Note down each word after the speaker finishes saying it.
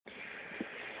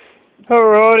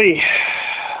Alrighty,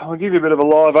 I'll give you a bit of a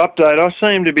live update. I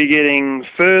seem to be getting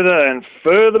further and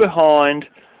further behind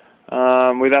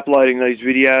with uploading these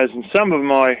videos, and some of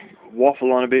them I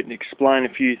waffle on a bit and explain a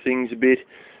few things a bit.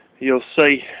 You'll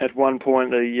see at one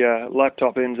point the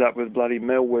laptop ends up with bloody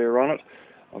malware on it.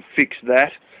 I've fixed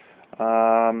that.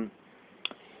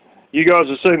 You guys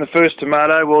have seen the first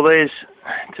tomato. Well, there's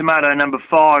tomato number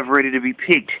 5 ready to be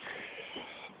picked.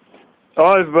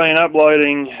 I've been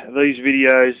uploading these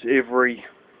videos every,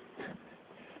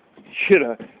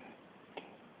 trying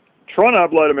to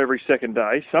upload them every second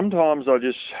day. Sometimes I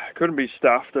just couldn't be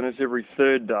stuffed and it's every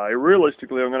third day.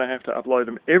 Realistically, I'm going to have to upload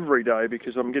them every day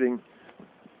because I'm getting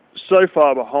so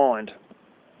far behind.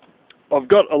 I've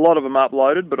got a lot of them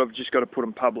uploaded, but I've just got to put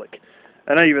them public.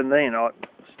 And even then, I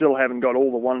still haven't got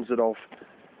all the ones that I've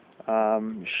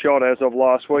shot as of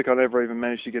last week. I never even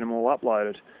managed to get them all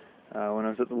uploaded when I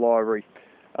was at the library.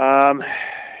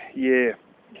 Yeah,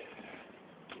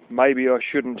 maybe I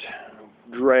shouldn't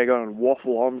drag on and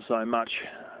waffle on so much,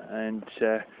 and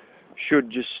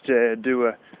should just do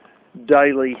a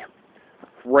daily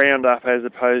roundup as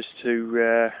opposed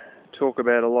to talk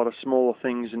about a lot of smaller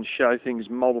things and show things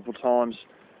multiple times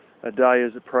a day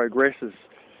as it progresses.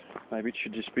 Maybe it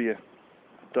should just be a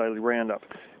daily roundup.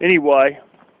 Anyway,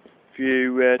 if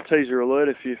you teaser alert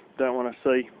if you don't want to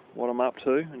see what I'm up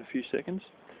to in a few seconds.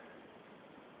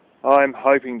 I'm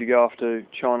hoping to go after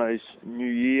Chinese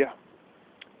New Year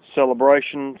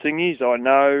celebration thingies. I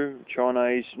know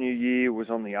Chinese New Year was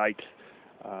on the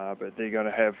 8th, but they're going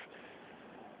to have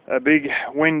a big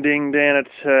Wending down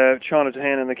at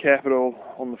Chinatown in the capital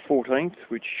on the 14th,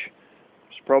 which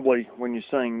is probably when you're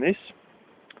seeing this.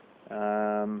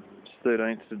 It's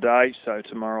 13th today, so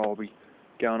tomorrow I'll be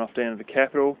going off down to the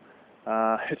capital.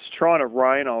 It's trying to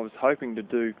rain. I was hoping to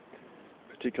do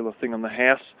a particular thing on the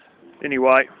house.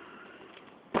 Anyway,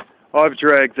 I've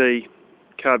dragged the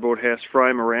cardboard house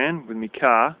frame around with my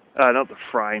car. Not the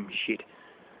frame, shit.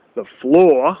 The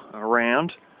floor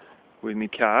around with my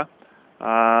car.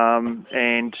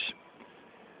 And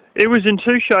it was in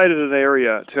too shaded an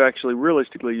area to actually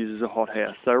realistically use as a hot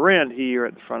house. So around here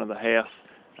at the front of the house,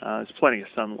 there's plenty of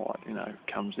sunlight,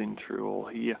 comes in through all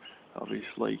here,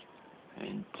 obviously.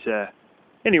 And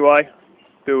anyway,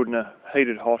 building a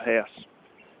heated hot house.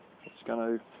 It's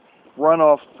going to run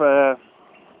off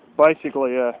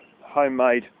basically a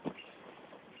homemade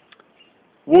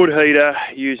wood heater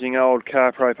using old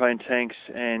car propane tanks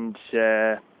and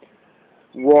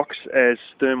rocks as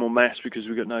thermal mass because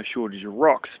we've got no shortage of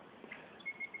rocks.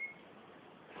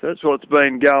 So that's what's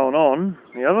been going on.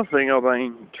 The other thing I've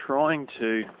been trying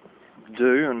to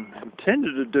do and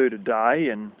intended to do today,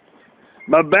 and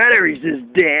my batteries is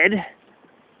dead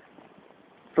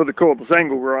for the cordless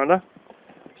angle grinder,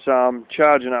 so I'm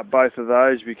charging up both of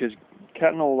those because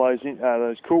cutting all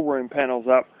those cool room panels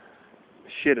up,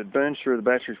 shit, it burns through the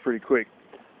batteries pretty quick.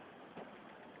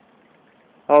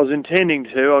 I was intending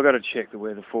to, I've got to check the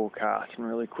weather forecast and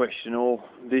really question all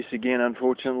this again,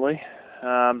 unfortunately.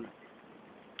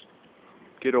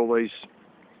 Get all these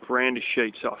veranda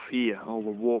sheets off here, all the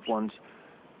warp ones.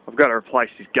 I've got to replace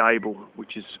this gable,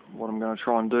 which is what I'm going to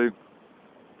try and do.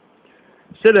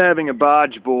 Instead of having a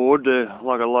barge board,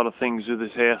 like a lot of things with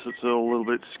this house, it's all a little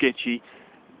bit sketchy.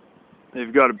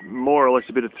 They've got more or less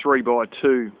a bit of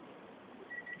 3x2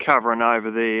 covering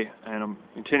over there, and I'm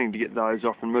intending to get those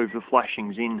off and move the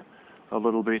flashings in a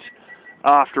little bit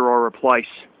after I replace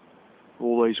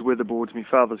all these weatherboards. My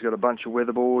father's got a bunch of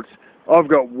weatherboards. I've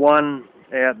got one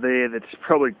out there that's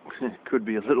probably could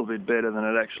be a little bit better than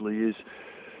it actually is.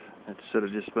 It's sort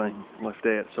of just been left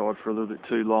outside for a little bit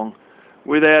too long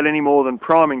without any more than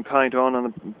priming paint on,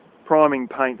 and the priming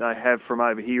paint they have from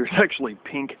over here is actually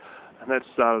pink, and that's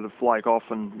started to flake off,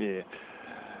 and yeah.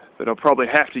 But I'll probably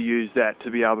have to use that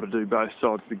to be able to do both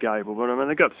sides of the gable. But I mean,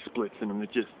 they've got splits in them, they're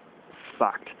just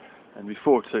fucked. And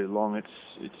before too long, it's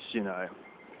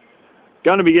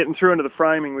going to be getting through into the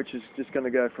framing, which is just going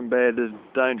to go from bad to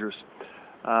dangerous.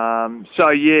 So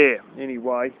yeah,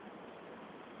 anyway,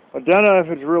 I don't know if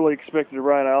it's really expected to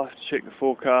rain. I'll have to check the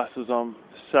forecast as I'm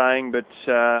saying, but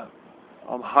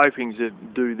I'm hoping to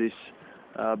do this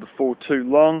before too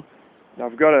long.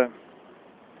 I've got to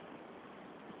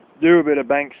do a bit of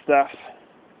bank stuff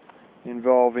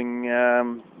involving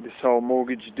this whole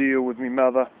mortgage deal with my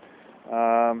mother.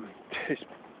 This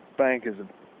bank is a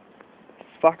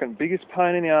fucking biggest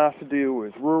pain in the ass to deal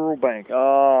with. Rural Bank.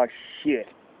 Oh shit.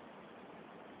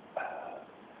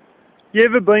 You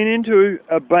ever been into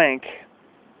a bank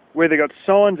where they got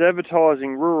signs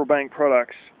advertising Rural Bank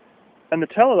products and the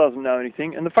teller doesn't know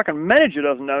anything and the fucking manager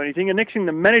doesn't know anything, and next thing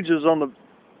the manager's on the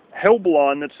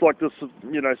helpline that's like the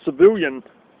civilian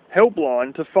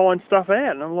helpline to find stuff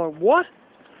out. And I'm like, what?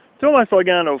 It's almost like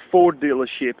going to a Ford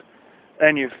dealership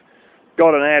and you've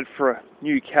got an ad for a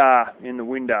new car in the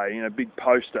window, you know, big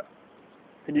poster.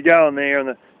 And you go in there and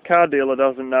the car dealer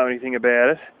doesn't know anything about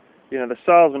it. You know, the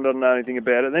salesman doesn't know anything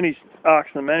about it. Then he's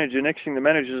asking the manager. Next thing, the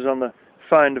manager's on the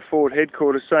phone to Ford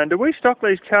headquarters saying, do we stock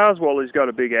these cars? While he's got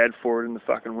a big ad for it in the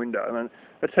fucking window. I mean,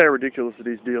 that's how ridiculous it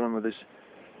is dealing with this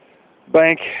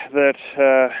bank that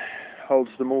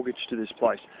holds the mortgage to this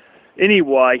place.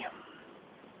 Anyway,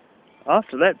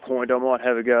 after that point, I might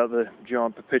have a go at the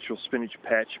giant perpetual spinach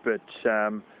patch, but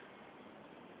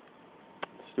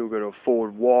still got to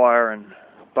afford wire and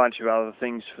a bunch of other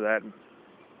things for that.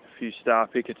 A few star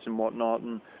pickets and whatnot,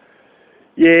 and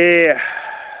yeah,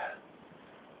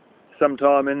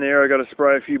 sometime in there I got to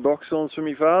spray a few box lawns for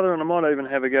my father, and I might even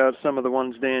have a go at some of the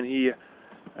ones down here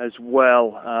as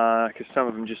well, because some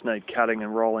of them just need cutting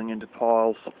and rolling into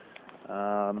piles.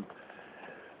 By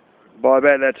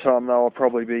about that time though, I'll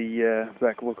probably be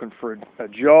back looking for a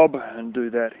job and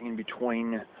do that in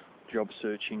between job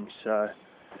searching. So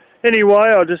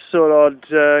anyway, I just thought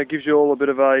I'd give you all a bit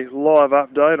of a live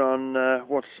update on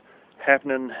what's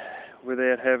happening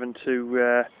without having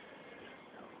to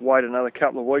wait another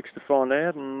couple of weeks to find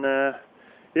out. And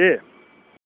yeah,